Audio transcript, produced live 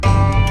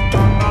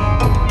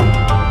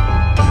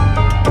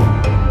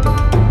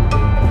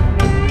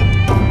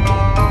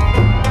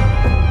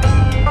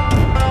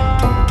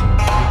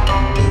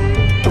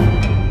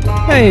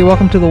Hey,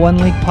 welcome to the One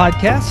Link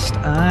Podcast.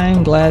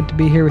 I'm glad to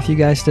be here with you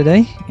guys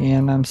today,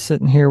 and I'm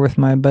sitting here with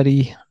my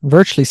buddy,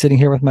 virtually sitting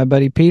here with my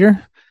buddy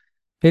Peter.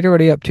 Peter, what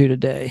are you up to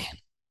today?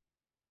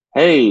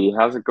 Hey,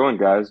 how's it going,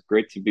 guys?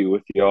 Great to be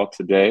with you all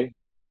today.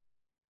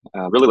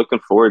 Really looking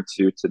forward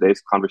to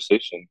today's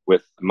conversation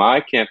with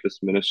my campus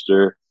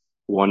minister,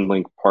 One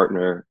Link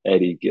partner,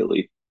 Eddie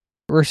Gilly.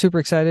 We're super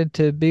excited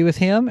to be with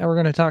him, and we're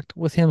going to talk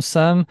with him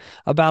some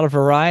about a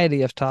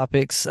variety of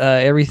topics,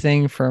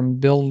 everything from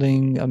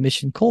building a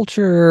mission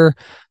culture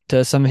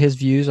to some of his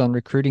views on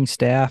recruiting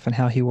staff and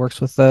how he works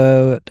with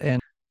those.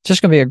 And it's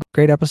just going to be a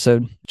great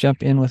episode.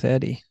 Jump in with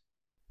Eddie.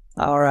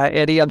 All right,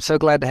 Eddie, I'm so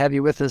glad to have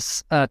you with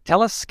us.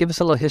 Give us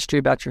a little history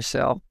about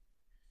yourself.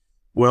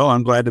 Well,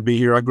 I'm glad to be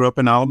here. I grew up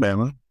in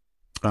Alabama.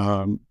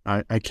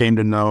 I came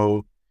to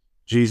know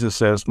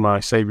Jesus as my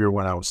Savior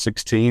when I was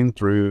 16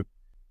 through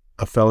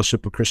a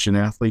Fellowship of Christian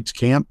Athletes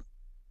camp.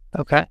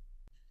 Okay.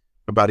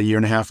 About a year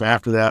and a half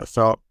after that,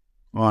 felt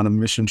on a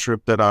mission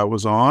trip that I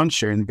was on,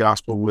 sharing the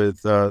gospel with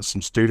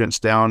some students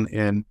down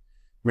in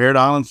Merritt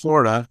Island,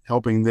 Florida,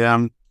 helping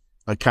them,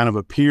 a kind of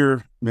a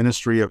peer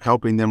ministry of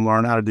helping them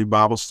learn how to do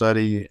Bible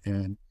study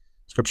and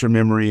scripture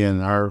memory,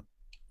 and our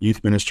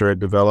youth minister had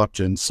developed.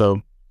 And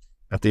so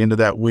at the end of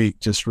that week,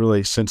 just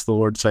really sensed the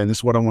Lord saying, this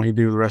is what I want you to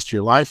do the rest of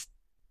your life.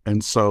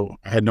 And so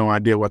I had no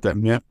idea what that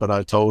meant, but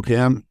I told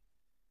him,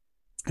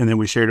 and then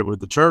we shared it with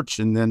the church.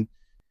 And then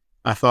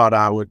I thought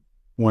I would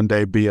one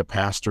day be a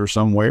pastor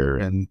somewhere,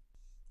 and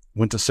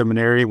went to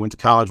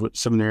college, went to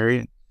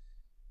seminary,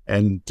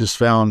 and just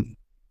fell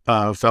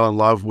in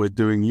love with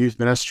doing youth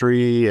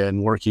ministry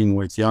and working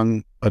with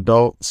young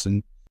adults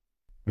and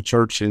a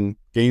church in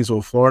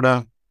Gainesville,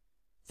 Florida.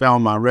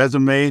 Found my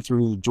resume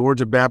through the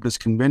Georgia Baptist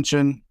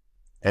Convention,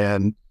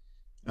 and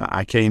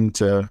I came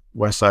to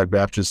Westside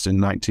Baptist in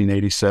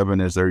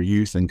 1987 as their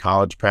youth and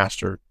college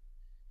pastor.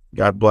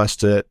 God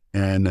blessed it,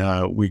 and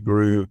we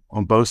grew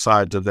on both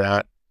sides of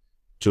that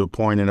to a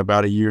point in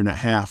about a year and a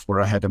half where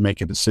I had to make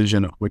a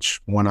decision of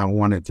which one I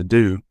wanted to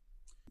do.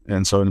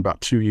 And so in about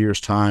 2 years'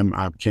 time,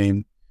 I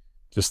became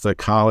just the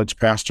college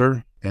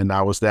pastor, and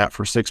I was that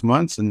for 6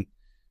 months. And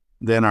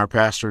then our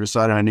pastor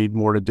decided I need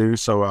more to do,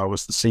 so I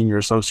was the senior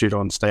associate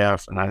on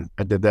staff, and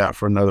I did that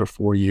for another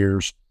 4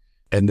 years.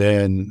 And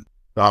then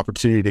the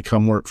opportunity to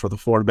come work for the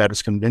Florida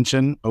Baptist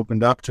Convention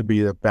opened up to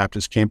be the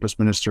Baptist campus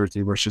minister at the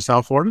University of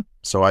South Florida.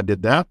 So I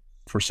did that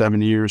for 7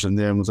 years, and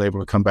then was able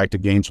to come back to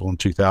Gainesville in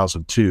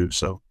 2002.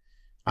 So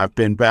I've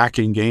been back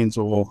in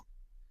Gainesville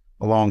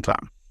a long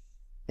time.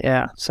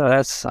 Yeah. So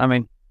that's,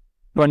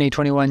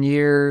 21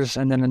 years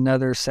and then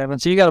another 7.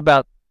 So you got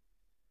about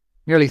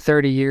nearly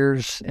 30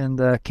 years in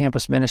the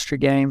campus ministry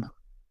game.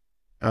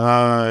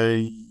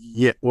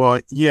 Yeah.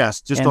 Well,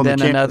 yes, just and on the then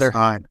campus another,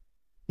 side.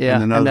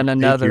 yeah. And then 8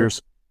 another,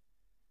 years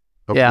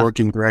of yeah.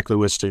 working directly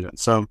with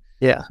students. So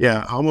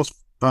Yeah. almost,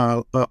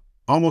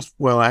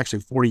 well, actually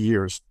 40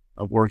 years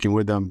of working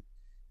with them.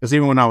 Because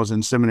even when I was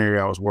in seminary,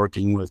 I was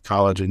working with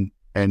college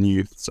and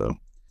youth. So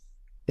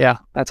Yeah.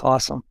 That's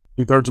awesome.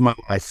 2/3 of my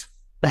life.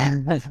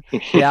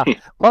 Yeah.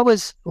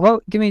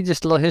 Give me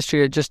just a little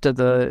history of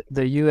the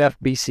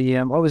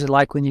UFBCM. What was it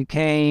like when you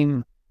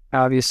came?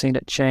 How have you seen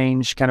it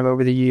change kind of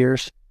over the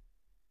years?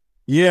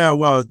 Yeah,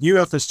 well,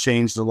 UF has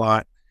changed a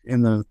lot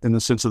in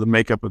the sense of the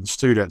makeup of the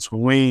students.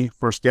 When we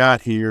first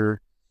got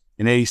here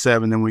in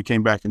 87, then we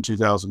came back in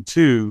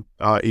 2002,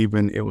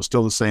 even it was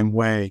still the same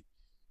way,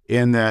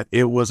 in that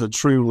it was a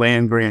true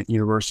land grant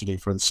university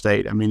for the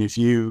state. I mean, if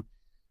you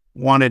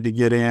wanted to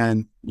get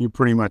in, you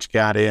pretty much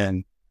got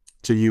in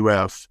to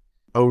UF.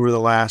 Over the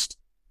last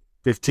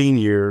 15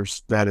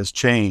 years, that has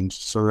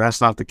changed. So that's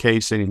not the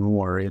case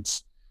anymore.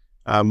 It's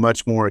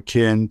much more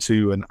akin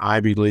to an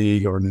Ivy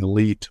League or an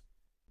elite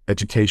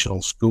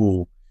educational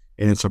school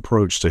in its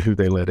approach to who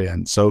they let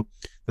in. So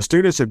the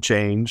students have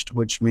changed,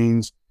 which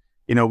means,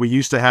 we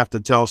used to have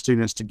to tell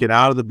students to get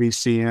out of the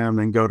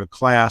BCM and go to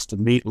class to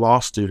meet law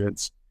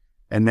students.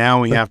 And now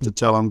we have to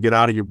tell them, get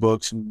out of your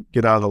books and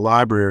get out of the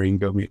library and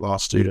go meet law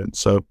students.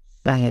 So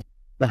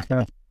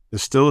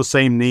it's still the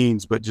same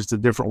needs, but just a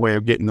different way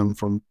of getting them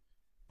from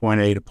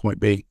point A to point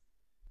B.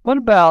 What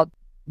about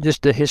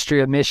just the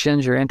history of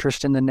missions, your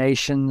interest in the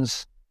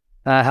nations?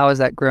 How has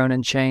that grown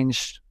and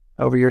changed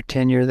over your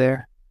tenure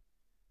there?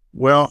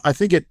 Well, I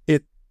think it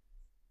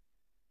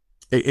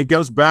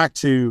goes back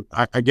to,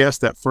 I guess,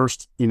 that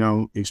first,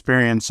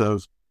 experience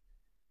of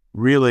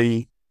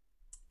really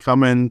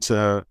coming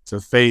to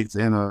faith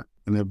in an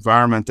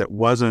environment that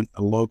wasn't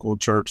a local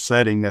church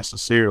setting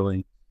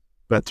necessarily,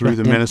 but through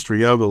the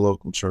ministry of the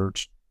local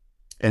church.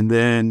 And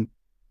then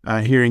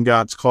hearing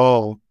God's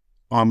call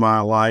on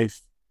my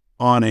life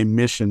on a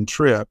mission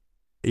trip,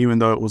 even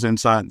though it was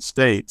inside the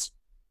States.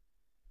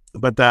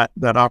 But that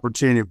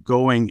opportunity of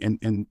going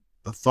and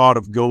the thought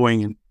of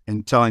going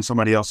and telling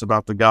somebody else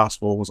about the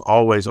gospel was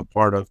always a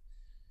part of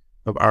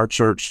our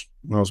church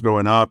when I was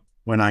growing up.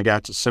 When I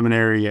got to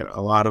seminary, a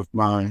lot of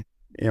my,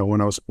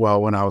 when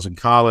I was in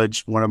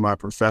college, one of my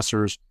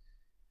professors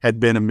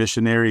had been a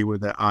missionary with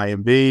the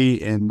IMB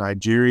in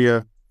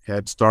Nigeria,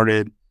 had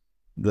started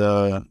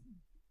the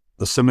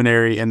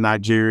seminary in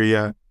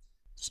Nigeria.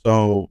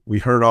 So we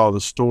heard all the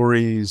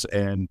stories,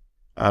 and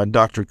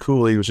Dr.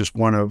 Cooley was just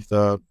one of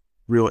the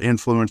real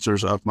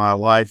influencers of my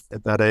life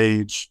at that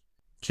age.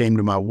 Came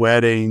to my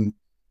wedding,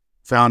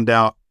 found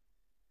out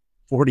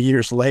 40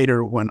 years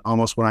later, when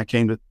I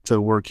came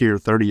to work here,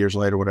 30 years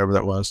later, whatever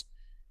that was,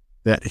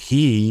 that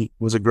he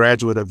was a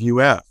graduate of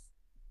UF.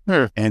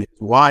 And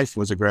his wife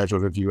was a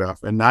graduate of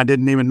UF, and I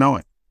didn't even know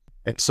it.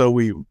 And so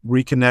we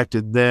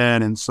reconnected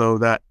then. And so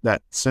that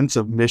sense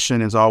of mission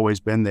has always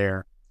been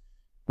there.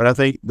 But I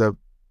think the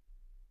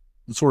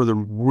sort of the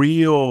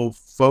real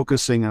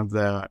focusing of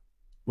that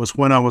was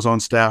when I was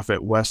on staff at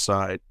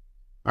Westside.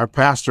 Our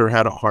pastor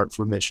had a heart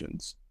for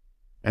missions.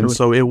 And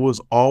so it was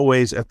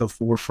always at the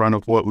forefront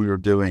of what we were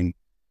doing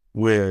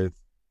with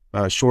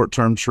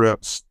short-term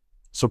trips,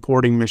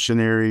 supporting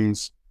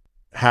missionaries,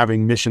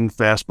 having Mission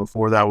Fest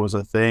before that was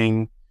a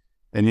thing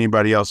and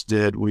anybody else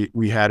did.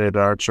 We had it at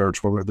our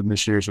church where the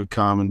missionaries would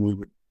come and we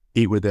would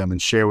eat with them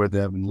and share with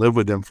them and live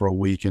with them for a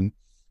week and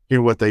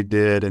hear what they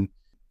did.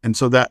 And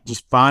so that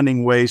just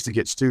finding ways to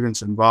get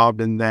students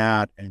involved in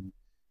that, and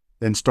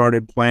then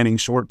started planning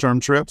short-term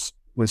trips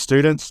with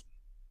students,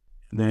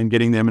 and then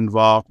getting them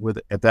involved with,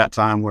 at that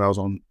time when I was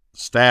on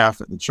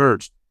staff at the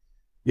church,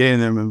 getting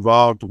them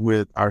involved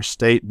with our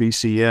state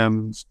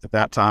BCMs. At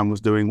that time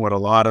was doing what a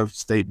lot of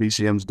state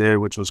BCMs did,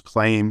 which was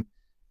claim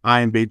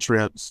IMB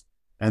trips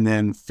and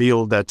then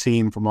field that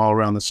team from all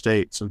around the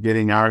state. So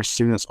getting our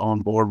students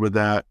on board with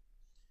that.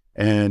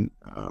 And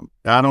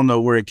I don't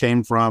know where it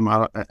came from.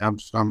 I'm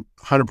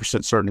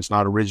 100% certain it's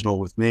not original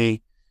with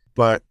me,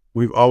 but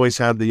we've always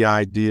had the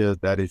idea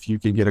that if you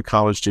can get a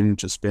college student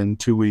to spend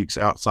 2 weeks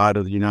outside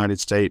of the United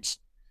States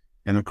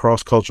in a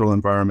cross-cultural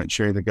environment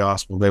sharing the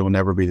gospel, they will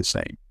never be the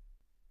same.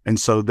 And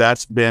so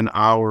that's been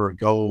our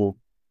goal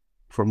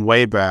from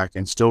way back,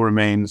 and still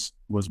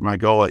was my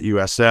goal at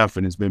USF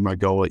and has been my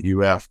goal at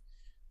UF.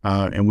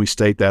 And we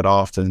state that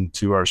often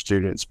to our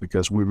students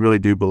because we really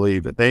do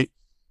believe that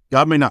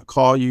God may not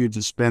call you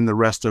to spend the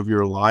rest of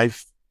your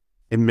life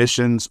in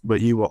missions, but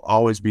you will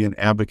always be an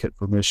advocate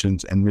for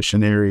missions and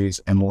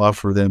missionaries and love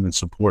for them and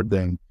support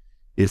them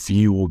if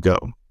you will go.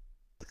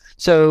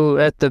 So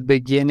at the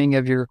beginning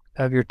of your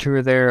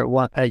tour there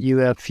at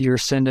UF, you're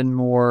sending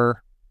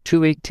more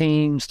 2-week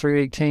teams,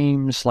 3-week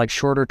teams, like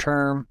shorter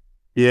term?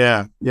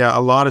 Yeah. A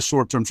lot of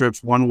short-term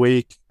trips, 1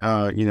 week,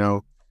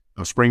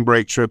 spring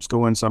break trips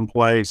going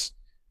someplace,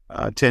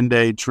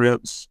 10-day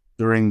trips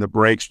during the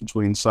breaks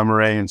between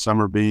summer A and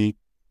summer B.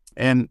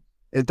 And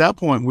at that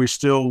point, we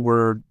still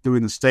were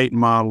doing the state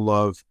model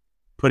of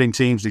putting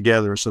teams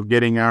together. So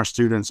getting our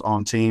students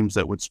on teams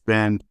that would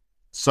spend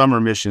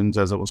summer missions,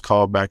 as it was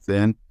called back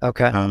then.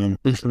 Okay.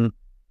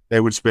 They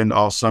would spend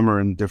all summer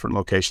in different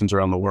locations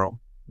around the world.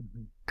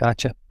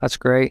 Gotcha. That's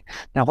great.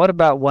 Now, what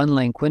about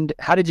OneLink?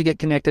 How did you get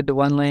connected to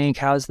OneLink?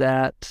 How's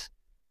that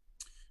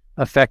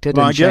affected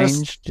and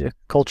changed the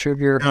culture of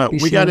your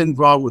BCM? We got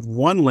involved with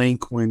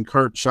OneLink when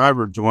Kurt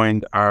Shiver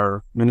joined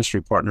our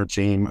ministry partner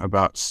team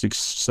about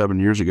 6-7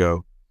 years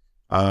ago.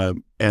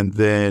 And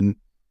then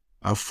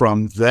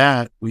from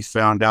that, we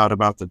found out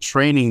about the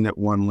training that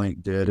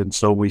OneLink did. And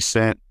so we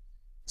sent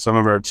some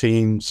of our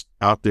teams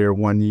out there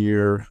 1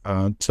 year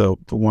to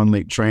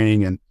OneLink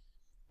training. And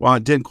while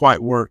it didn't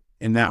quite work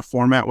in that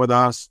format with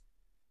us,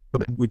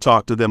 we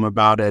talked to them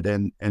about it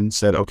and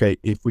said, okay,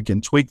 if we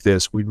can tweak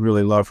this, we'd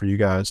really love for you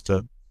guys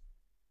to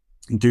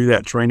do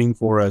that training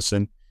for us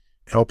and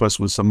help us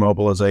with some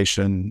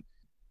mobilization.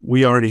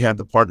 We already had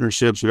the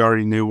partnerships. We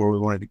already knew where we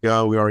wanted to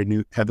go. We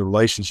already had the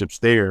relationships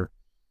there.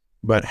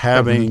 But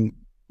having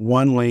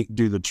OneLink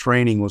do the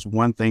training was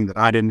one thing that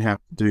I didn't have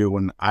to do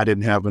when I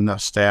didn't have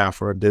enough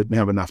staff or didn't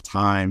have enough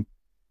time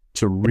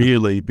to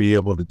really be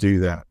able to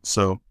do that.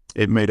 So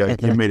it made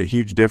a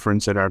huge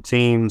difference in our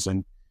teams.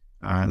 And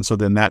so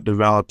then that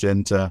developed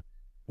into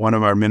one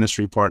of our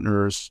ministry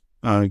partners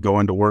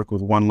going to work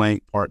with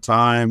OneLink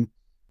part-time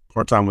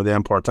with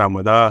them, part-time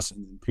with us,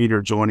 and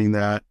Peter joining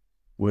that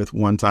with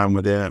one time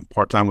with them,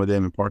 part-time with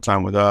them, and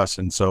part-time with us.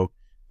 And so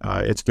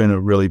it's been a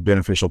really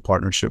beneficial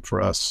partnership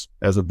for us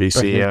as a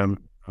BCM.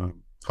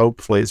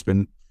 Hopefully it's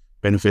been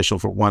beneficial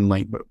for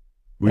OneLink, but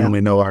we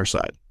only know our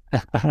side.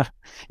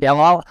 Yeah,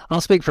 well,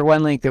 I'll speak for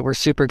OneLink that we're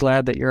super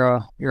glad that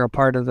you're a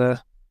part of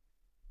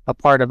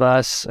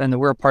us and that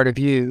we're a part of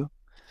you.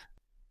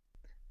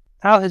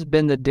 How has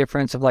been the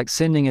difference of like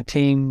sending a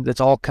team that's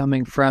all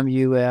coming from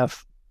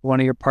UF, one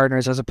of your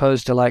partners, as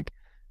opposed to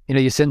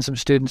you send some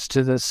students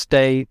to the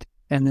state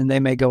and then they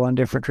may go on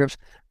different trips?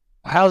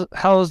 How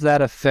has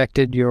that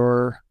affected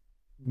your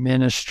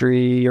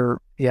ministry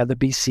or the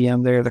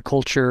BCM there, the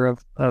culture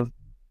of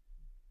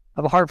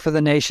a heart for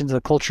the nations, the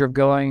culture of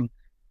going?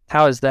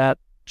 How has that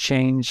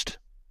changed?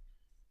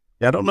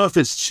 Yeah, I don't know if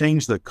it's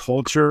changed the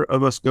culture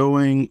of us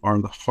going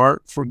or the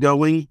heart for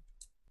going,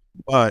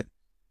 but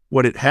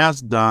what it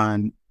has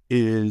done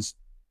is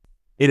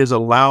it has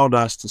allowed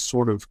us to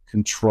sort of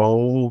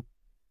control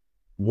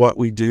what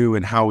we do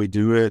and how we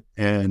do it,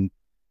 and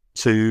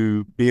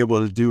to be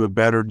able to do a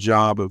better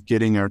job of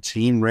getting our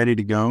team ready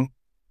to go.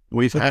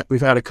 We've had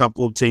a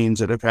couple of teams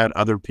that have had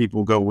other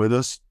people go with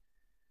us,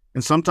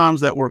 And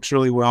sometimes that works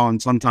really well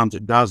and sometimes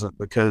it doesn't,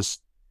 because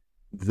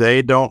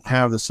they don't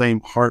have the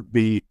same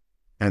heartbeat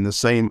and the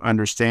same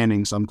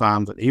understanding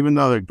sometimes. And even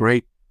though they're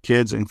great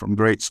kids and from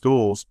great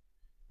schools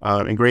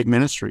and great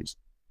ministries,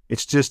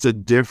 it's just a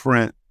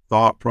different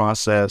thought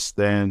process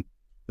than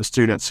the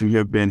students who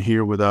have been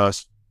here with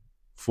us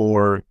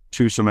for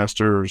 2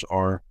 semesters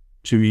or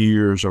 2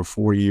 years or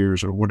 4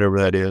 years or whatever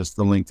that is,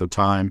 the length of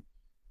time,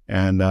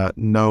 and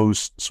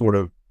knows sort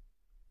of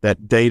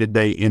that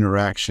day-to-day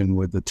interaction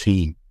with the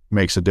team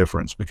makes a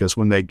difference, because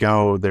when they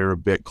go, they're a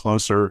bit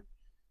closer.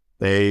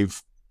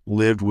 They've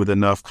lived with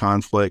enough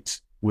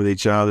conflict with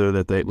each other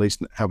that they at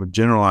least have a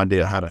general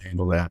idea how to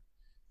handle that.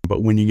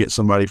 But when you get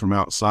somebody from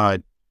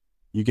outside,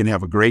 you can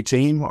have a great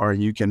team or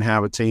you can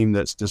have a team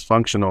that's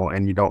dysfunctional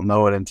and you don't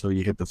know it until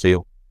you hit the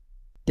field.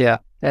 Yeah.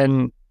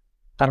 And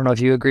I don't know if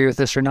you agree with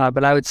this or not,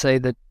 but I would say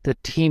that the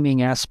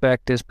teaming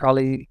aspect is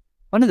probably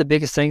one of the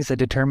biggest things that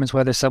determines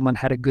whether someone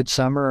had a good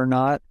summer or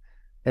not.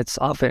 It's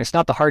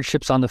not the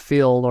hardships on the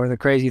field or the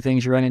crazy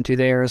things you run into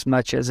there as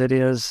much as it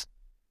is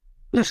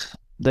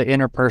the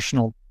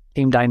interpersonal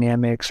team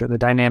dynamics or the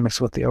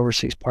dynamics with the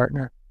overseas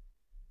partner.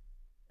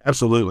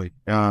 Absolutely.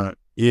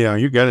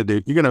 You got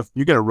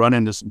to run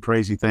into some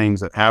crazy things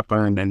that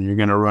happen, and you're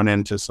going to run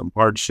into some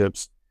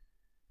hardships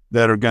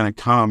that are going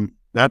to come.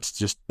 That's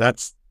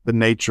the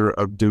nature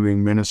of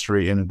doing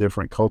ministry in a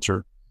different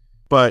culture.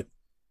 But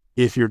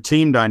if your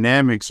team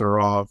dynamics are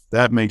off,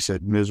 that makes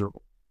it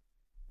miserable.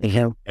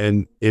 Yeah.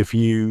 And if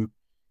you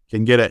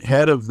can get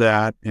ahead of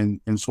that and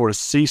sort of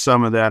see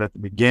some of that at the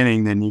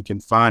beginning, then you can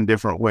find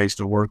different ways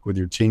to work with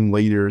your team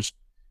leaders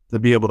to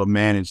be able to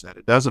manage that.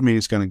 It doesn't mean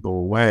it's going to go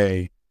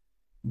away,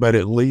 but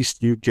at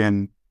least you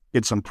can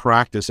get some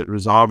practice at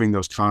resolving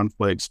those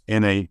conflicts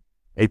in a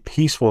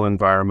peaceful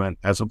environment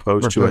as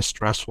opposed to a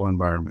stressful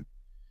environment.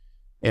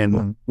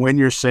 And when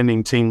you're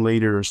sending team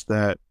leaders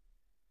that,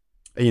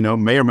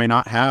 may or may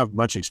not have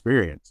much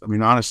experience. I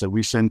mean, honestly,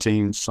 we send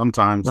teams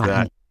sometimes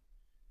that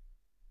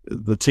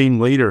the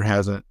team leader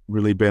hasn't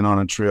really been on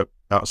a trip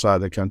outside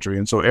the country.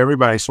 And so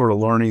everybody's sort of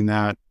learning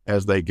that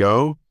as they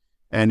go.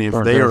 And if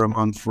they are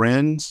among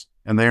friends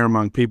and they are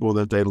among people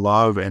that they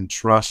love and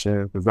trust and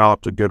have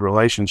developed a good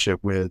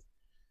relationship with,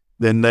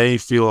 then they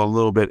feel a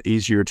little bit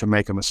easier to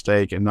make a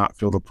mistake and not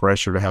feel the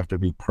pressure to have to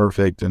be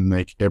perfect and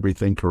make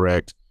everything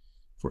correct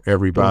for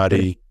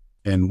everybody.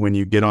 And when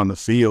you get on the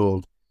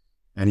field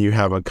and you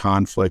have a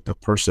conflict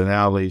of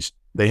personalities,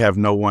 they have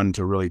no one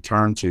to really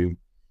turn to.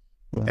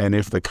 And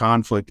if the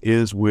conflict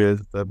is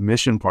with the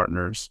mission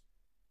partners,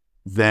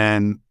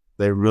 then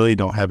they really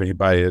don't have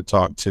anybody to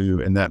talk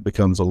to. And that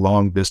becomes a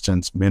long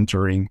distance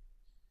mentoring,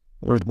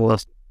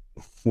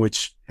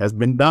 which has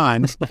been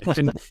done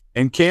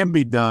and can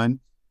be done,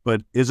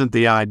 but isn't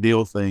the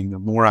ideal thing. The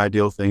more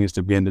ideal thing is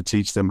to begin to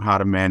teach them how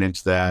to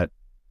manage that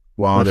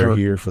while they're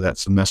here for that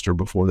semester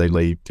before they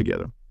leave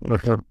together.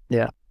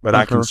 Yeah. But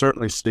I can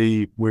certainly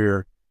see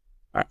where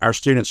our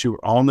students who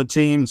are on the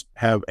teams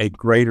have a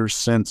greater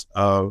sense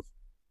of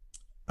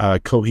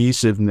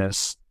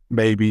cohesiveness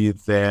maybe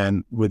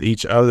than with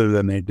each other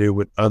than they do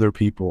with other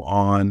people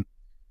on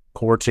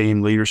core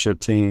team, leadership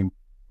team,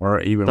 or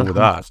even with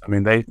us. I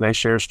mean, they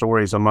share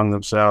stories among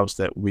themselves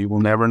that we will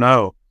never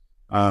know.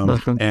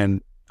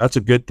 And that's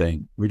a good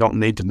thing. We don't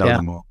need to know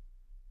them all.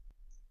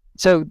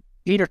 So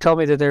Peter told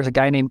me that there's a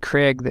guy named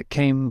Craig that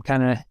came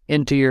kind of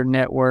into your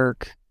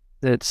network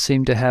that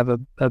seemed to have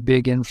a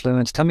big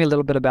influence. Tell me a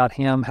little bit about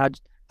him. How'd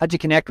you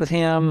connect with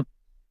him?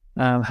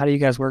 How do you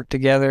guys work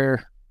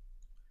together?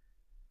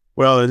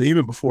 Well,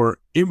 even before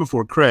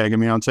Craig, I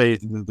mean, I'll tell you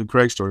the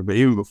Craig story, but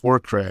even before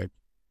Craig,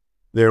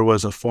 there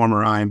was a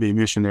former IMB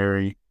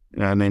missionary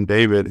named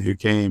David who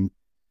came,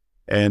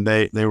 and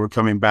they were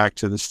coming back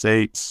to the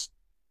States.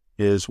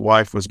 His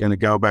wife was going to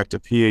go back to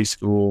PA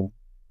school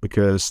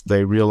because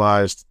they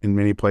realized in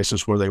many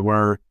places where they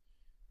were,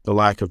 the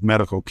lack of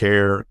medical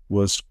care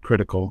was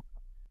critical.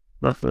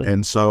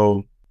 And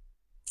so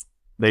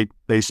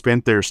they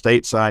spent their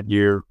stateside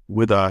year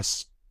with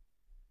us.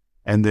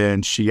 And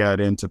then she got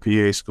into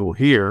PA school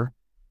here.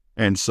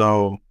 And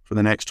so for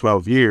the next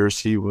 12 years,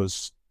 he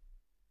was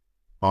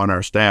on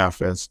our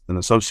staff as an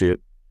associate,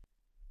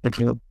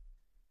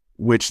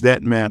 which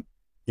that meant,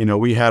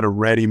 we had a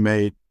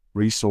ready-made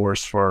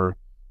resource for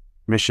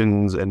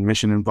missions and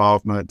mission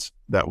involvement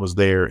that was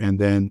there. And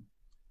then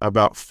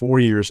about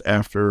 4 years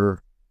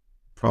after,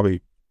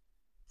 probably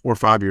 4 or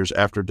 5 years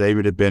after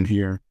David had been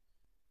here,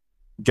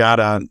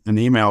 got an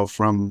email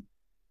from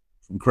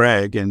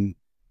Craig and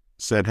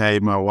said, "Hey,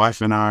 my wife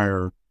and I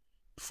are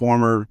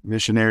former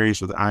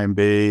missionaries with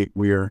IMB.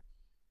 We are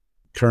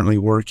currently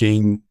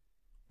working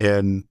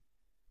in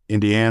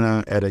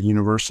Indiana at a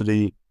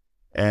university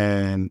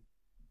and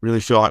really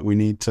feel like we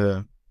need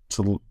to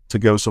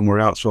go somewhere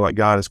else. Feel like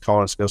God has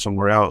called us to go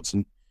somewhere else.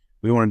 And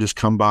we want to just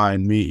come by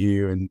and meet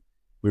you. And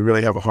we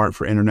really have a heart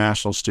for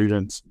international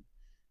students."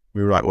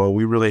 We were like, well,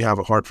 we really have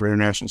a heart for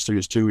international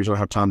students too. We don't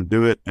have time to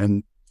do it.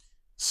 And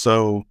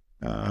so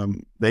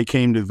they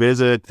came to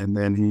visit, and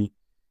then he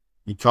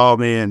called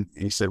me and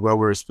he said,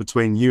 well, it's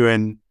between you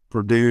and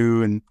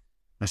Purdue, and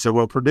I said,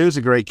 well, Purdue's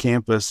a great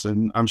campus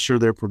and I'm sure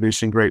they're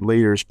producing great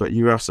leaders, but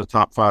UF's a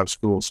top 5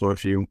 school. So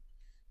if you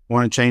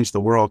want to change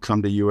the world,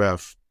 come to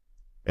UF.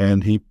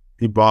 And he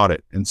bought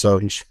it. And so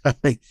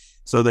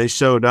so they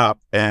showed up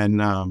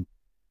and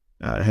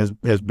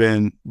has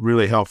been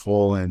really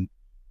helpful in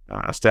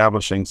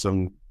establishing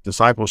some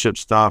discipleship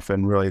stuff,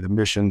 and really the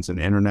missions and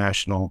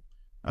international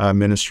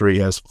ministry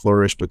has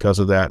flourished because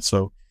of that.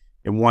 So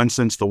in one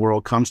sense, the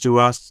world comes to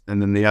us,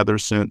 and in the other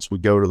sense, we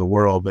go to the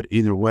world. But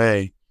either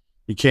way,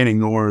 you can't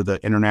ignore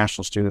the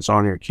international students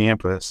on your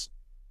campus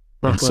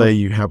and say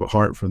you have a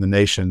heart for the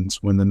nations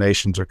when the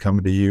nations are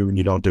coming to you and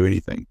you don't do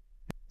anything.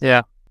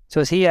 Yeah. So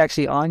is he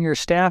actually on your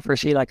staff, or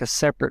is he like a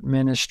separate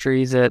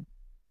ministry that?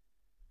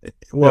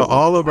 Well,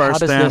 all of our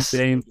staff,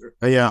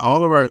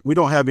 we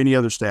don't have any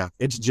other staff.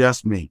 It's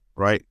just me,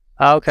 right?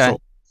 Oh, okay.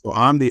 So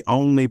I'm the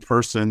only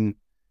person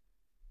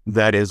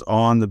that is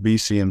on the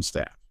BCM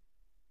staff.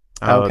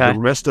 Okay. The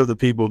rest of the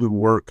people who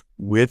work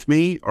with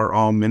me are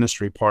all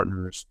ministry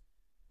partners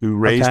who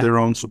raise their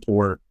own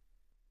support,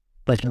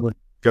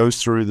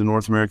 goes through the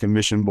North American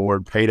Mission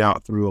Board, paid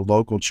out through a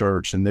local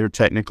church, and they're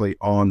technically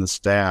on the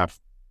staff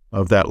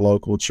of that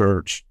local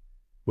church,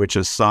 which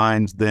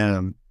assigns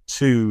them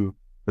to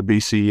the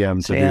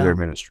BCM to do their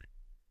ministry.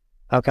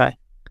 Okay.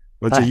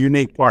 It's a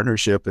unique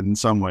partnership in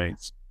some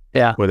ways.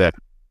 Yeah. With that.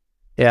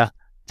 Yeah.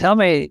 Tell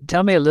me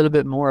a little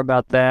bit more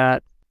about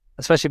that,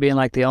 especially being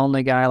like the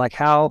only guy. Like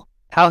how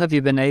have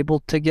you been able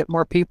to get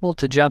more people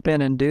to jump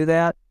in and do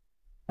that?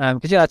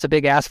 Because that's a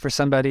big ask for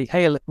somebody.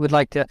 Hey, would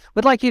like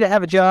you to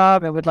have a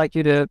job and would like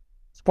you to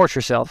support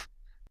yourself.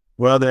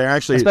 Well, they're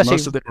actually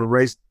most of them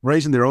are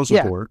raising their own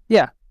support.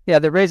 Yeah,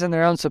 they're raising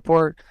their own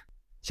support.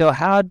 So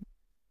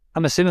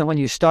I'm assuming when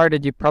you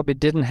started, you probably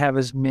didn't have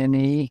as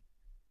many.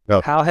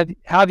 No. How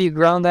have you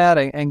grown that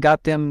and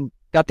got them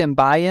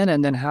buy-in,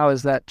 and then how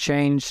has that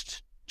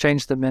changed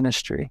the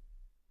ministry?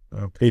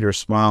 Peter's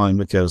smiling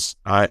because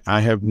I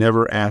have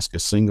never asked a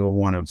single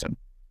one of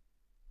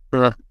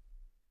them.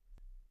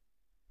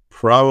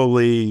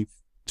 Probably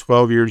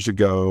 12 years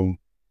ago,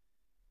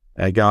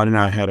 God and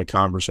I had a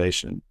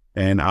conversation,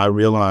 and I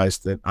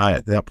realized that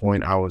at that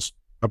point I was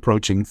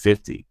approaching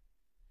 50,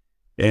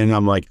 and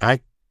I'm like,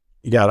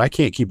 God, I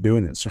can't keep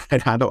doing this,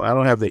 right? I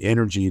don't have the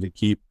energy to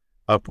keep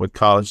up with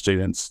college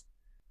students,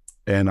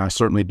 and I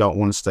certainly don't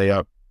want to stay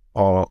up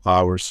all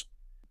hours.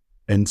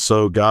 And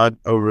so God,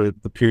 over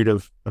the period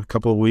of a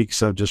couple of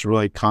weeks of just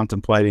really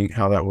contemplating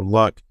how that would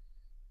look,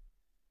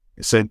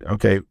 said,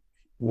 okay,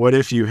 what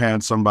if you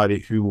had somebody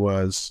who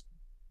was,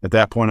 at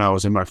that point I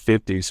was in my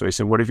 50s. So he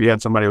said, what if you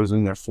had somebody who was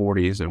in their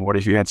 40s? And what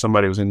if you had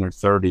somebody who was in their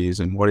 30s?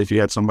 And what if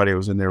you had somebody who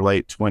was in their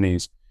late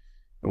 20s?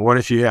 And what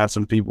if you had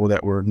some people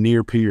that were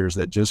near peers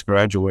that just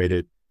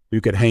graduated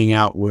who could hang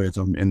out with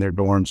them in their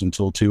dorms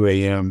until 2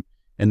 a.m.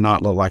 and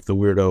not look like the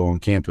weirdo on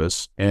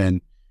campus,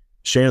 and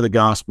share the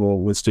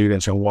gospel with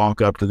students and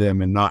walk up to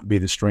them and not be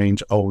the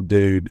strange old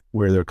dude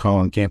where they're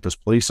calling campus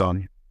police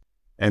on you.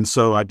 And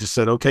so I just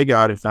said, okay,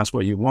 God, if that's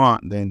what you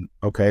want, then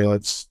okay,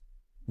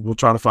 we'll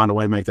try to find a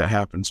way to make that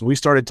happen. So we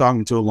started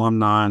talking to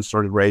alumni and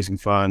started raising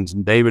funds,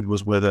 and David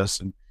was with us.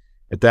 And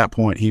at that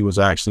point, he was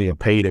actually a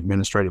paid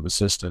administrative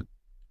assistant.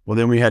 Well,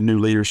 then we had new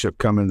leadership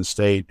come in the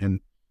state, and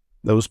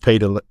those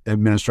paid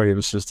administrative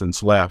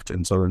assistants left.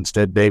 And so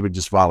instead, David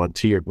just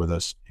volunteered with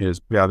us.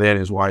 Then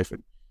his wife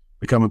had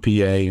become a PA,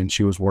 and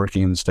she was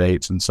working in the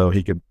States. And so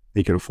he could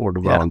afford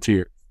to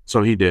volunteer.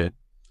 So he did.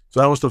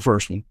 So that was the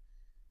first one.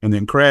 And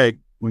then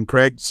when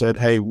Craig said,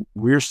 hey,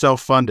 we're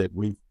self-funded,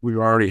 we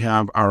already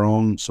have our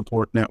own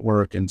support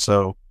network, and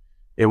so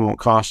it won't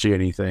cost you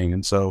anything.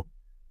 And so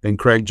then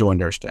Craig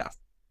joined our staff.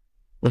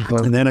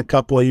 And then a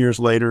couple of years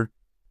later,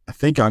 I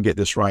think I'll get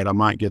this right, I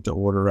might get the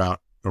order out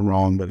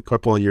wrong, but a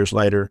couple of years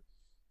later,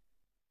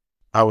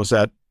 I was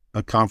at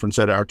a conference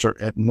at our church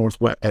at North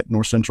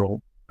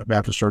Central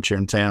Baptist Church here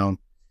in town,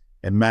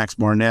 and Max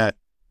Barnett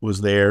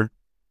was there,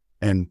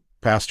 and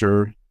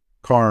Pastor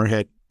Carr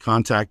had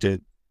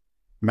contacted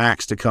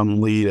Max to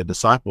come lead a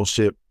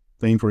discipleship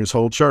thing for his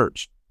whole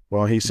church.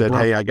 Well, he said,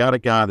 hey, I got a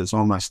guy that's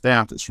on my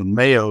staff that's from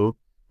Mayo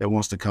that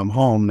wants to come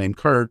home named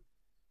Kurt.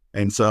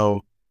 And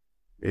so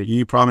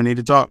you probably need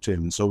to talk to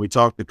him. And so we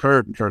talked to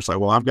Kurt, and Kurt's like,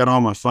 well, I've got all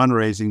my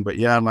fundraising, but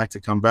yeah, I'd like to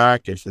come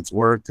back if it's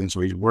worked. And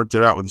so we worked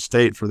it out with the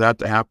state for that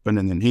to happen.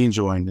 And then he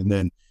joined, and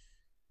then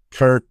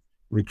Kurt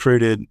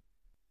recruited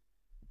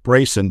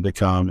Brayson to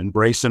come, and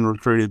Brayson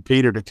recruited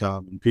Peter to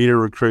come, and Peter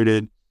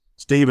recruited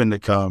Stephen to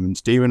come, and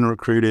Stephen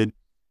recruited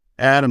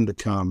Adam to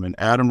come, and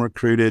Adam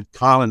recruited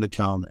Colin to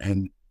come,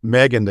 and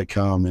Megan to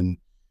come, and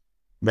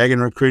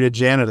Megan recruited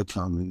Jana to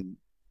come, and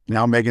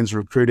now Megan's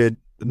recruited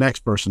the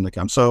next person to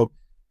come. So,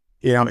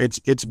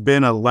 it's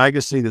been a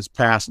legacy that's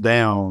passed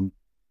down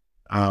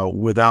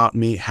without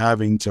me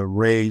having to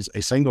raise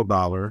a single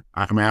dollar.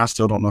 I mean, I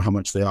still don't know how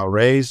much they all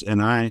raise, and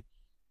I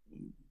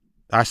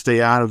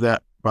stay out of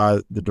that by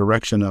the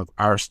direction of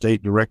our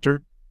state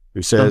director,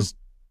 who says,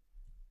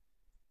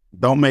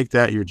 don't make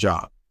that your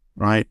job,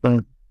 right?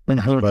 But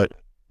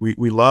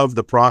we love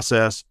the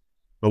process,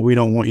 but we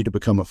don't want you to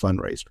become a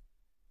fundraiser.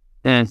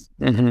 And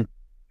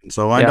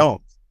so I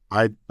don't.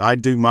 I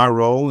do my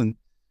role, and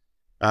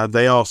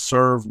they all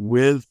serve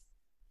with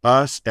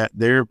us at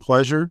their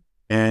pleasure,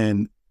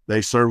 and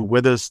they serve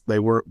with us. They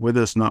work with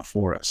us, not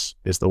for us,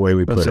 is the way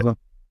we put it.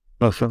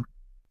 Awesome.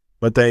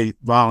 But they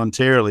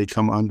voluntarily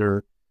come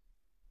under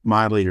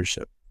my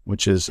leadership,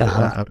 which is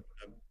a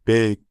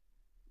big,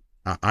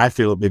 I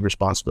feel a big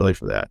responsibility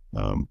for that,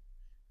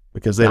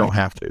 because they don't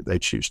have to, they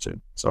choose to.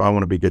 So I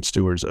want to be good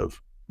stewards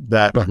of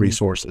that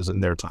resources in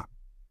their time.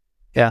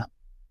 Yeah.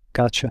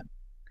 Gotcha.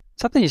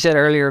 Something you said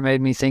earlier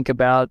made me think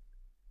about,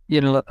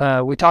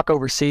 we talk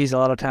overseas a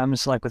lot of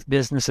times, like with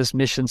businesses,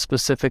 mission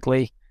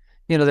specifically,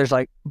 there's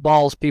like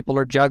balls people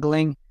are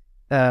juggling,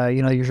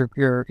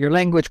 your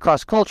language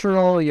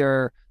cross-cultural,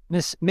 your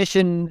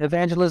mission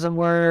evangelism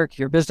work,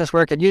 your business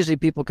work, and usually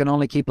people can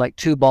only keep like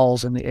 2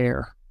 balls in the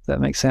air. If that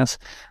makes sense.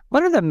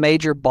 What are the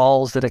major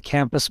balls that a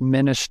campus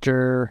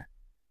minister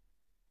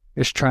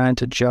is trying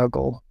to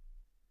juggle?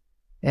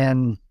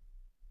 And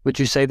would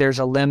you say there's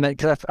a limit?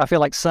 Because I feel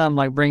like some,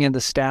 like bringing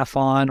the staff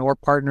on or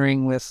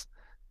partnering with,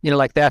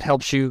 like that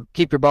helps you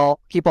keep all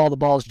the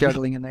balls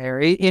juggling in the air.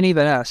 And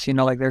even us,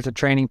 like there's a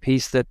training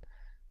piece that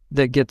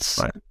gets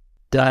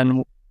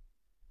done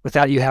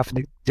without you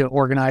having to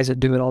organize it,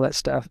 do it, all that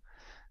stuff.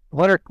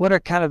 What are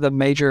kind of the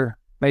major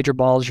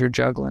balls you're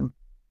juggling?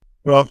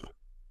 Well,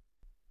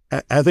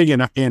 I think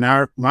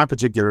in my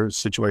particular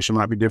situation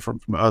might be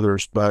different from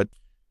others, but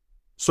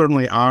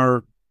certainly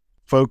our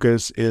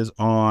focus is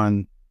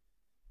on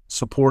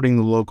supporting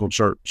the local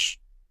church.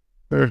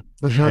 Right?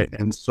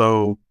 And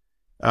so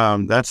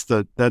that's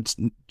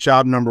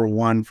job number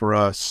 1 for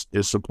us,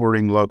 is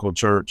supporting local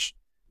church.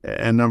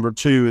 And number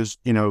 2 is,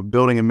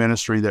 building a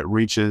ministry that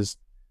reaches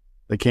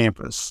the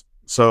campus.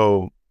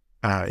 So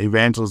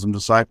evangelism,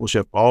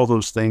 discipleship, all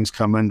those things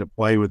come into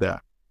play with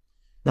that.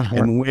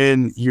 And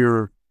when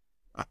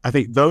I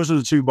think those are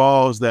the 2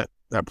 balls that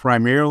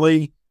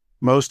primarily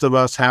most of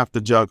us have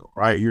to juggle,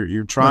 right?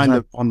 You're trying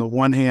to, on the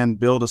one hand,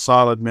 build a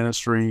solid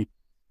ministry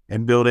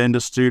and build into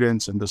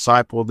students and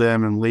disciple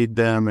them and lead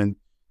them. And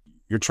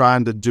you're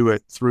trying to do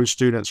it through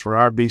students. For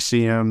our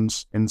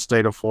BCMs in the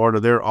state of Florida,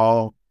 they're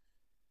all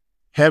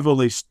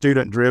heavily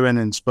student driven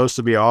and supposed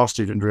to be all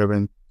student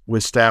driven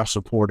with staff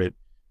supported.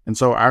 And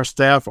so our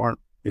staff aren't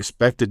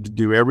expected to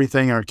do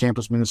everything. Our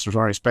campus ministers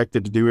aren't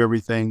expected to do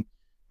everything,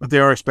 but they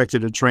are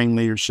expected to train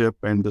leadership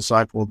and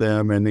disciple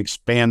them and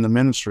expand the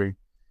ministry.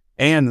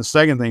 And the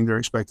second thing they're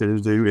expected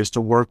to do is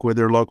to work with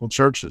their local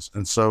churches.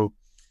 And so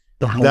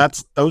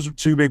those are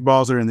 2 big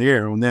balls that are in the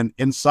air. And then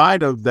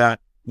inside of that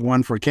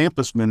one for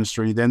campus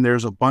ministry, then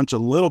there's a bunch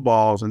of little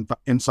balls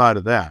inside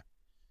of that.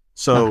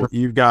 So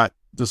you've got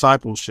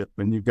discipleship,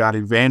 and you've got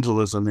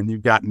evangelism, and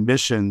you've got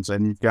missions,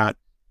 and you've got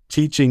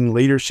teaching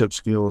leadership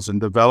skills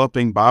and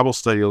developing Bible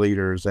study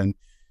leaders and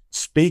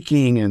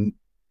speaking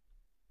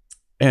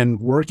and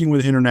working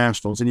with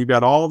internationals. And you've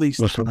got all these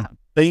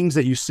things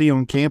that you see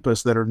on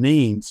campus that are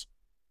needs.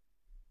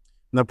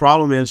 And the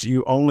problem is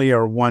you only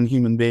are one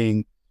human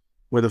being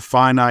with a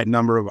finite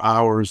number of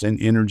hours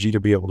and energy to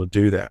be able to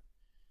do that.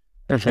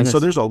 And so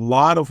there's a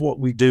lot of what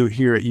we do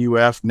here at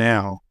UF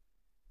now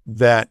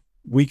that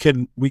we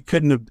could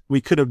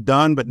have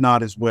done, but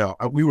not as well.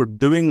 We were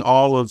doing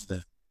all of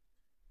them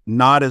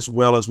not as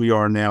well as we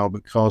are now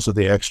because of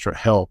the extra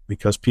help,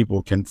 because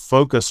people can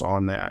focus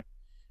on that.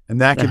 And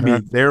that can be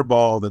their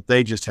ball that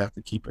they just have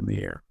to keep in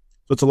the air.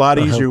 So it's a lot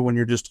easier when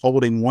you're just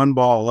holding one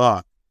ball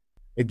up.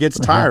 It gets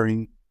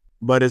tiring,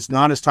 but it's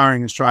not as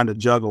tiring as trying to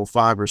juggle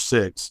 5 or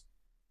 6.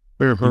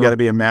 You got to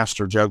be a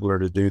master juggler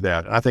to do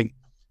that. And I think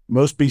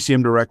most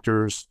BCM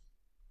directors,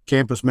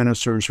 campus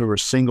ministers who are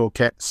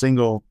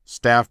single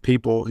staff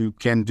people who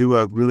can do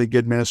a really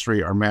good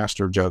ministry are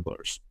master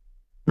jugglers.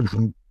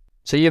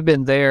 So you've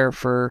been there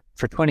for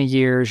 20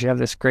 years. You have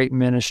this great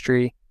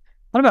ministry.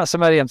 What about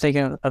somebody, I'm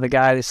thinking of the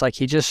guy that's like,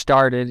 he just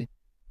started,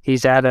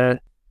 he's at a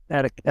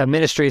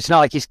ministry. It's not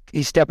like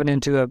he's stepping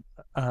into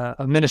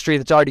a ministry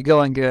that's already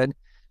going good.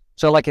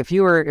 So like if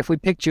we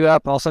picked you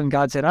up, all of a sudden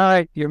God said, all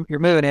right, you're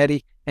moving,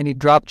 Eddie, and he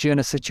dropped you in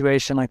a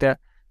situation like that,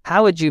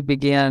 how would you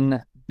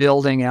begin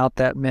building out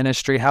that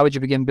ministry? How would you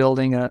begin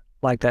building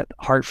that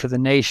heart for the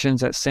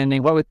nations, that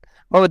sending? What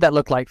would that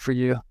look like for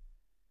you?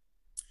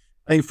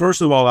 I think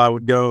first of all, I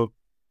would go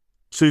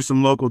to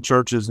some local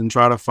churches and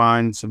try to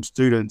find some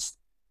students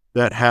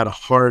that had a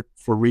heart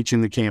for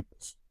reaching the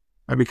campus,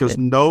 right? Because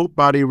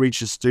nobody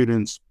reaches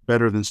students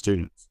better than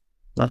students.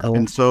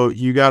 And so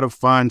you got to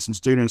find some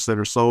students that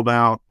are sold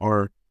out,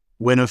 or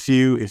win a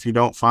few. If you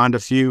don't find a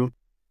few,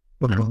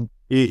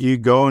 you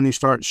go and you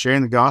start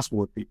sharing the gospel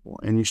with people,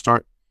 and you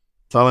start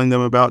telling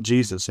them about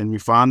Jesus, and you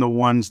find the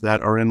ones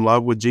that are in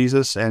love with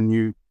Jesus, and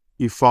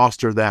you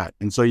foster that.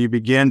 And so you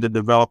begin to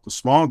develop a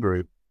small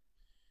group.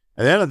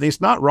 And then it's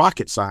not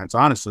rocket science,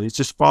 honestly. It's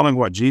just following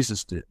what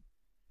Jesus did,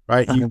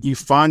 right? You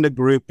find a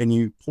group and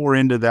you pour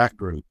into that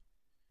group.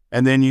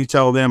 And then you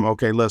tell them,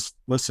 okay,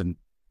 listen,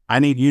 I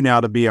need you now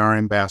to be our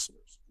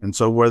ambassadors. And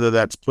so whether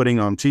that's putting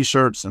on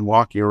T-shirts and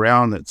walking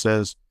around that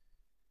says,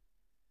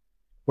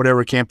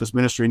 whatever campus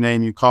ministry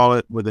name you call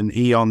it, with an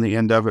E on the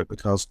end of it,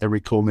 because every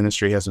cool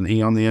ministry has an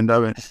E on the end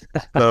of it.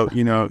 So,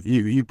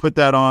 you put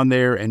that on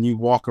there and you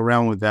walk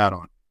around with that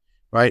on,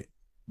 right?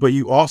 But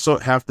you also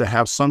have to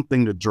have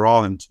something to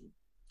draw them to.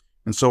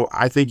 And so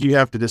I think you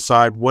have to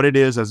decide what it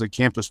is as a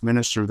campus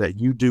minister that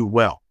you do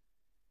well,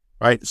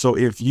 right? So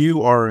if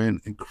you are an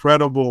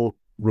incredible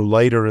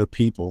relator of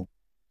people,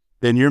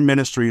 then your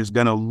ministry is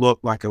going to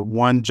look like a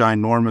one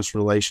ginormous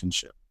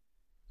relationship.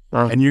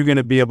 And you're going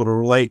to be able to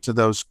relate to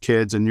those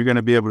kids, and you're going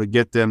to be able to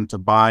get them to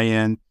buy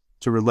in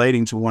to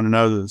relating to one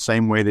another the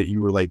same way that you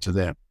relate to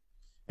them.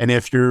 And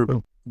if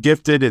you're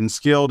gifted and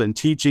skilled in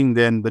teaching,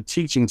 then the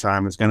teaching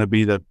time is going to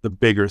be the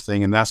bigger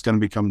thing, and that's going to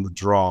become the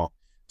draw.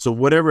 So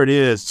whatever it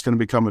is, it's going to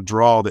become a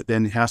draw that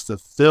then has to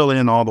fill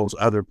in all those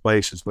other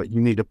places, but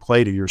you need to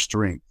play to your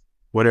strength,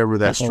 whatever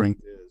that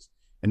strength is,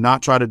 and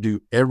not try to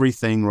do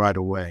everything right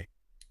away.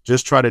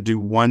 Just try to do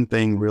one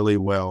thing really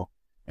well,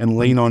 and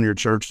lean on your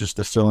church just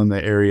to fill in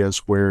the areas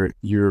where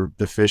you're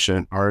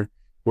deficient or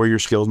where your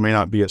skills may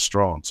not be as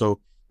strong. So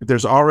if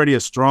there's already a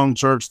strong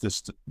church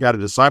that's got a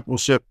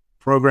discipleship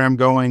program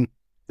going,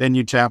 then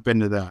you tap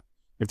into that.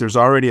 If there's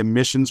already a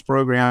missions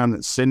program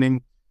that's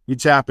sending, you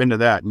tap into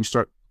that, and you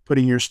start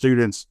putting your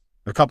students,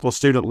 a couple of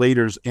student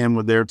leaders in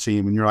with their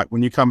team. And you're like,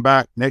 when you come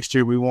back next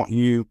year, we want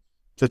you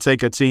to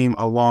take a team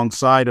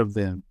alongside of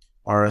them,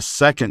 or a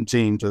second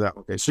team to that.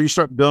 Okay. So you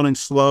start building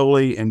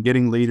slowly and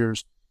getting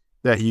leaders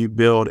that you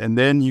build, and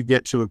then you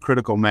get to a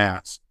critical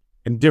mass.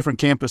 In different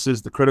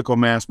campuses, the critical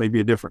mass may be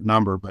a different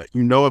number, but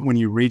you know it when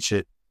you reach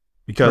it,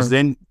 because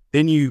then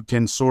you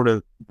can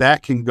that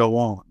can go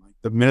on.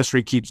 The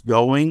ministry keeps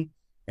going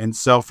and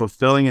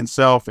self-fulfilling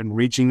itself, and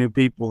reaching new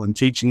people and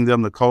teaching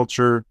them the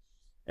culture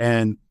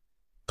and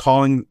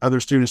calling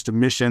other students to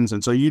missions.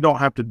 And so you don't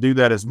have to do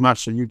that as much.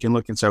 So you can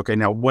look and say, okay,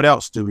 now what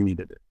else do we need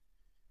to do?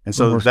 And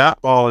so that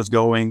ball is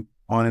going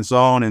on its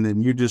own, and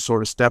then you just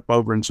sort of step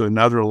over into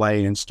another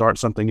lane and start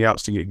something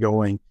else to get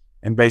going,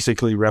 and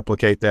basically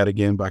replicate that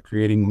again by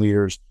creating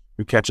leaders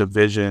who catch a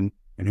vision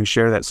and who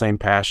share that same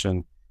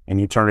passion, and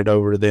you turn it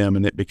over to them,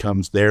 and it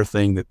becomes their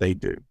thing that they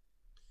do.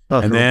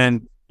 And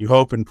then you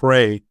hope and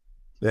pray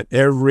that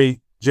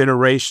every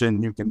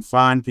generation you can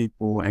find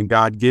people, and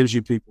God gives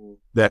you people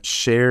that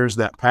shares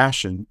that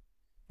passion.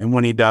 And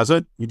when he does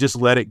it, you just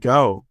let it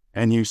go,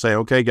 and you say,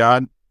 okay,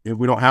 God, if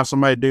we don't have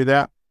somebody to do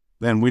that,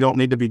 then we don't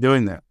need to be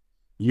doing that.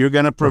 You're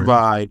going to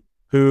provide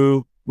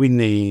who we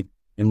need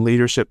in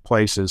leadership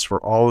places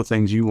for all the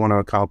things you want to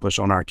accomplish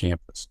on our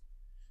campus.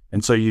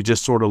 And so you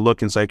just sort of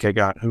look and say, okay,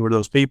 God, who are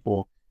those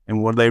people,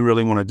 and what do they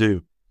really want to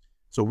do?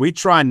 So we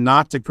try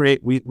not to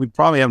create, we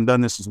probably haven't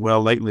done this as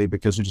well lately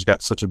because we just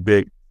got such a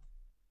big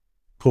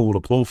pool to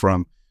pull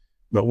from.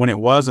 But when it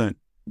wasn't,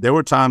 there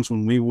were times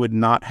when we would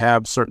not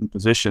have certain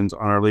positions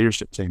on our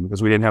leadership team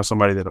because we didn't have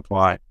somebody that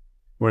applied.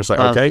 Where it's like,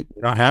 okay,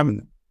 we're not having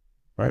them.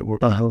 Right.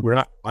 We're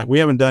not, like, we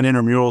haven't done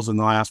intramurals in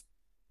the last,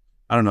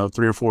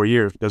 3 or 4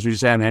 years because we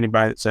just haven't had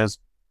anybody that says,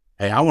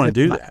 hey, I want to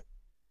do that.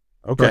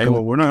 Okay.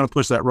 Well, we're not going to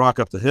push that rock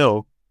up the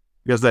hill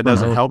because that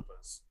doesn't help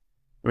us.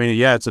 I mean,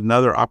 yeah, it's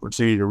another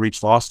opportunity to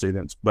reach law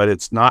students, but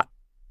it's not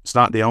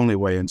the only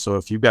way. And so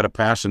if you've got a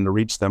passion to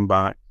reach them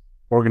by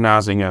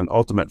organizing an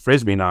ultimate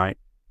Frisbee night,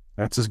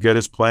 that's as good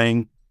as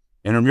playing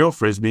intramural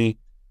Frisbee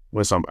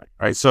with somebody.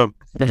 Right. So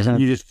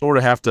you just sort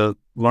of have to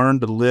learn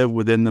to live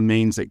within the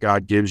means that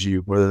God gives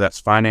you, whether that's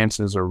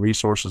finances or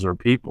resources or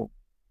people,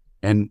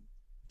 and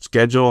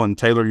schedule and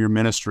tailor your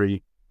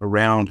ministry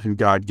around who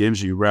God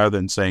gives you, rather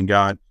than saying,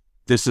 God,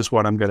 this is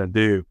what I'm going to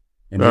do.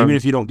 And even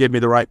if you don't give me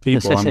the right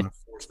people, I'm going to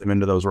force them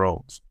into those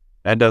roles.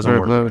 That doesn't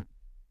work.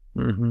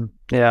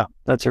 Yeah,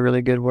 that's a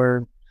really good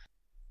word.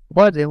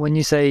 When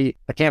you say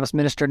a campus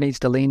minister needs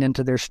to lean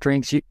into their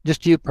strengths,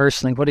 you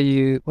personally, what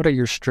are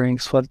your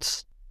strengths?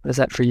 What is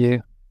that for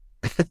you?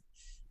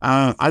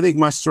 I think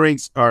my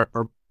strengths are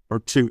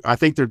two. I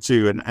think they're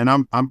two,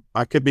 and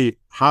I could be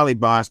highly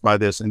biased by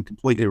this and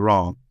completely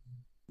wrong,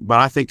 but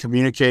I think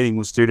communicating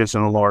with students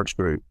in a large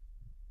group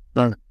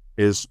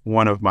is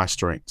one of my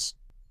strengths.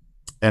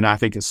 And I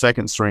think a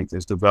second strength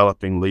is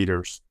developing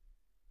leaders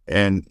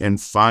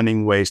and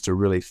finding ways to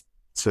really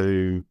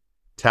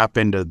tap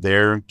into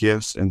their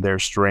gifts and their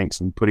strengths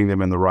and putting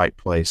them in the right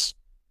place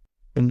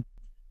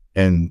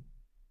and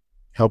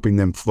helping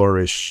them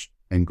flourish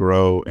and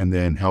grow, and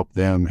then help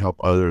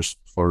others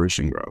flourish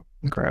and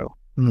grow.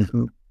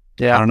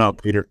 Yeah. I don't know,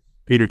 Peter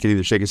can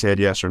either shake his head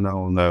yes or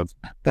no on those.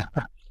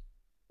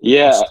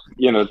 Yeah,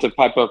 to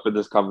pipe up with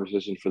this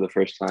conversation for the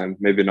first time,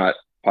 maybe not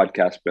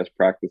podcast best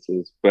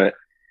practices, but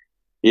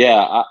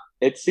yeah,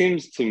 it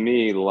seems to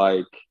me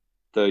like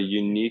the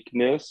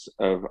uniqueness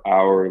of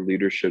our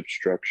leadership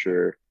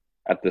structure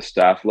at the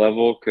staff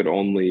level could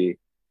only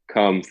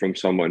come from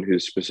someone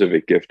whose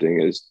specific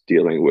gifting is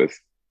dealing with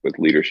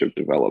leadership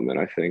development.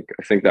 I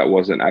think that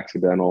wasn't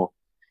accidental.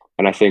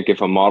 And I think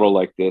if a model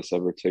like this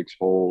ever takes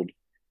hold,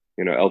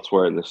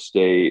 elsewhere in the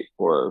state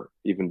or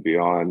even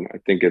beyond, I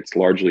think it's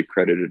largely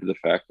credited to the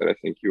fact that I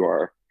think you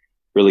are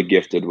really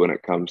gifted when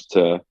it comes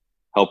to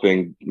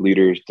helping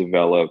leaders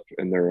develop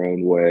in their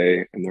own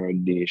way, in their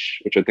own niche,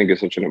 which I think is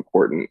such an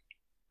important,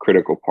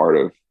 critical part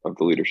of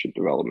the leadership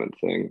development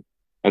thing.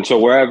 And so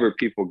wherever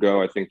people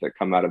go, I think that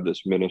come out of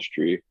this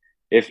ministry,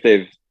 if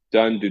they've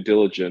done due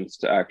diligence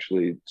to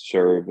actually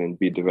serve and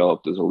be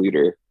developed as a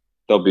leader,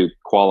 they'll be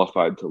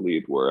qualified to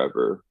lead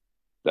wherever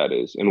that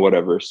is, in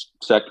whatever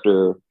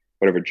sector,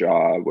 whatever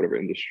job, whatever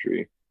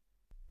industry.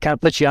 Kind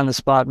of puts you on the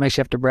spot, makes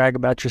you have to brag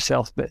about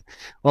yourself, but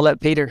we'll let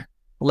Peter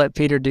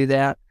do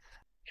that.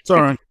 It's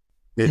all right.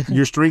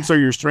 Your strengths are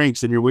your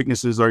strengths and your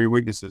weaknesses are your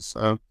weaknesses.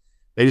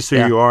 They just who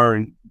you are,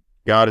 and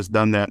God has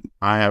done that.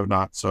 I have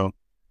not. So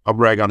I'll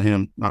brag on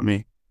him, not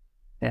me.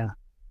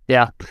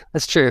 Yeah,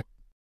 that's true.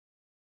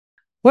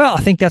 Well,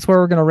 I think that's where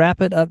we're going to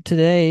wrap it up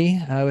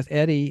today with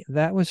Eddie.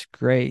 That was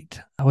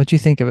great. What'd you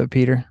think of it,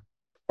 Peter?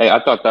 Hey,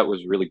 I thought that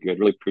was really good.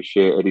 Really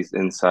appreciate Eddie's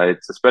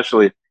insights,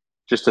 especially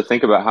just to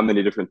think about how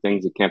many different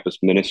things a campus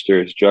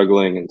minister is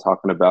juggling and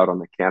talking about on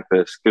the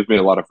campus. Gives me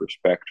a lot of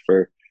respect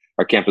for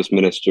our campus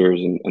ministers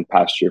and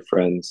past year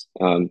friends.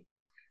 I'm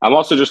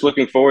also just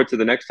looking forward to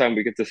the next time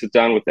we get to sit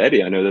down with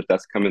Eddie. I know that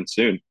that's coming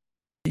soon.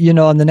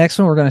 On the next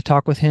one, we're going to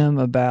talk with him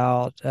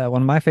about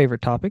one of my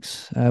favorite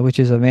topics, which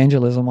is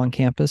evangelism on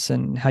campus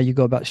and how you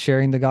go about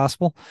sharing the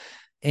gospel,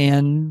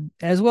 and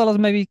as well as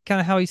maybe kind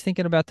of how he's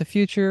thinking about the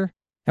future.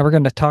 And we're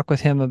going to talk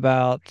with him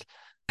about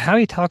how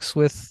he talks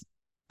with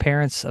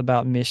parents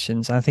about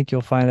missions. I think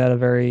you'll find that a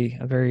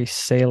very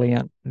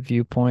salient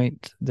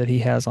viewpoint that he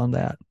has on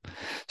that.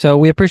 So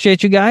we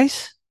appreciate you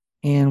guys,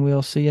 and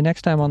we'll see you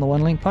next time on the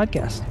One Link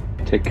podcast.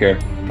 Take care.